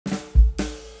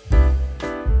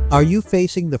Are you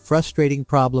facing the frustrating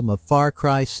problem of Far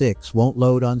Cry 6 won't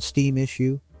load on Steam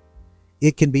issue?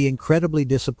 It can be incredibly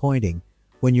disappointing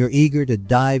when you're eager to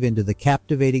dive into the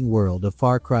captivating world of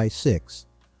Far Cry 6,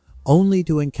 only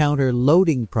to encounter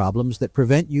loading problems that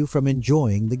prevent you from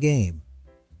enjoying the game.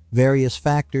 Various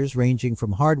factors ranging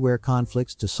from hardware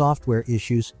conflicts to software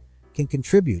issues can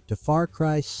contribute to Far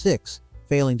Cry 6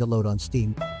 failing to load on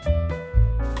Steam.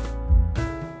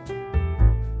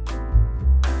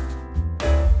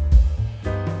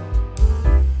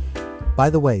 By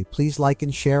the way, please like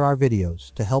and share our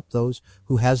videos to help those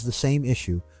who has the same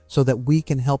issue so that we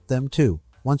can help them too.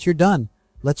 Once you're done,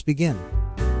 let's begin.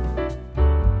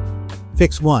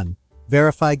 Fix 1.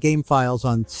 Verify game files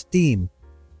on Steam.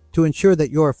 To ensure that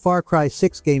your Far Cry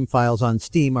 6 game files on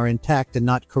Steam are intact and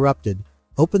not corrupted,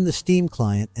 open the Steam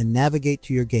client and navigate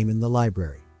to your game in the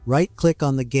library. Right-click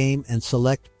on the game and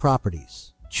select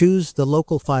Properties. Choose the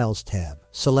Local Files tab.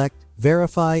 Select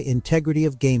Verify Integrity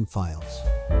of Game Files.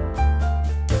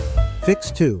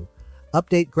 Fix 2.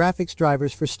 Update graphics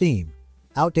drivers for Steam.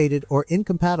 Outdated or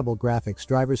incompatible graphics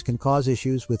drivers can cause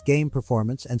issues with game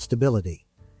performance and stability.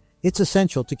 It's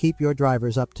essential to keep your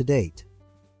drivers up to date.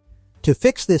 To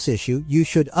fix this issue, you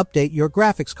should update your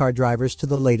graphics card drivers to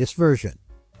the latest version.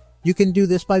 You can do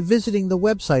this by visiting the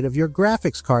website of your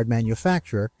graphics card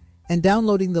manufacturer and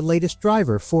downloading the latest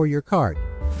driver for your card.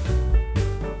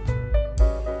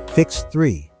 Fix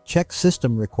 3. Check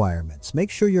system requirements. Make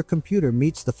sure your computer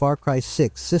meets the Far Cry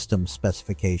 6 system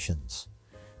specifications.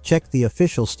 Check the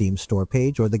official Steam store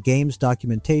page or the game's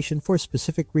documentation for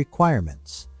specific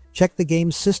requirements. Check the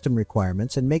game's system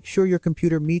requirements and make sure your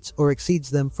computer meets or exceeds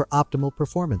them for optimal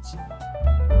performance.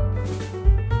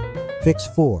 Fix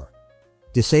 4.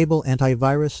 Disable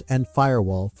antivirus and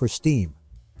firewall for Steam.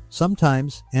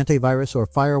 Sometimes antivirus or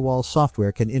firewall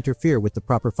software can interfere with the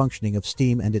proper functioning of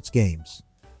Steam and its games.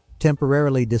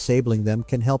 Temporarily disabling them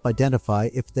can help identify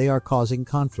if they are causing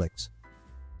conflicts.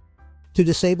 To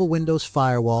disable Windows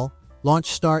Firewall,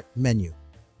 launch Start menu.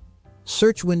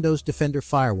 Search Windows Defender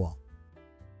Firewall.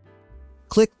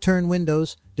 Click Turn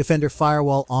Windows Defender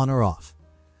Firewall on or off.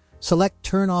 Select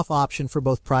Turn Off option for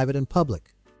both private and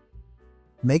public.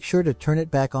 Make sure to turn it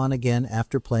back on again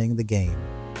after playing the game.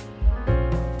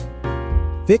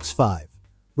 Fix 5.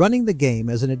 Running the game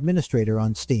as an administrator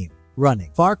on Steam.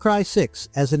 Running Far Cry 6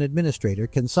 as an administrator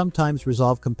can sometimes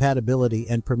resolve compatibility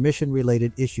and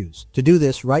permission-related issues. To do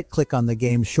this, right-click on the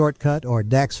game's shortcut or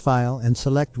DAX file and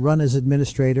select Run as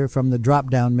Administrator from the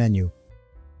drop-down menu.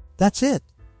 That's it!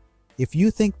 If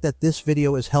you think that this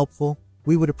video is helpful,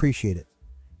 we would appreciate it.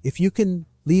 If you can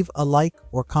leave a like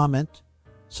or comment,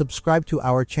 subscribe to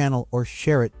our channel or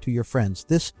share it to your friends.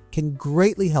 This can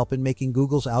greatly help in making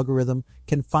Google's algorithm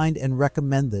can find and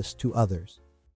recommend this to others.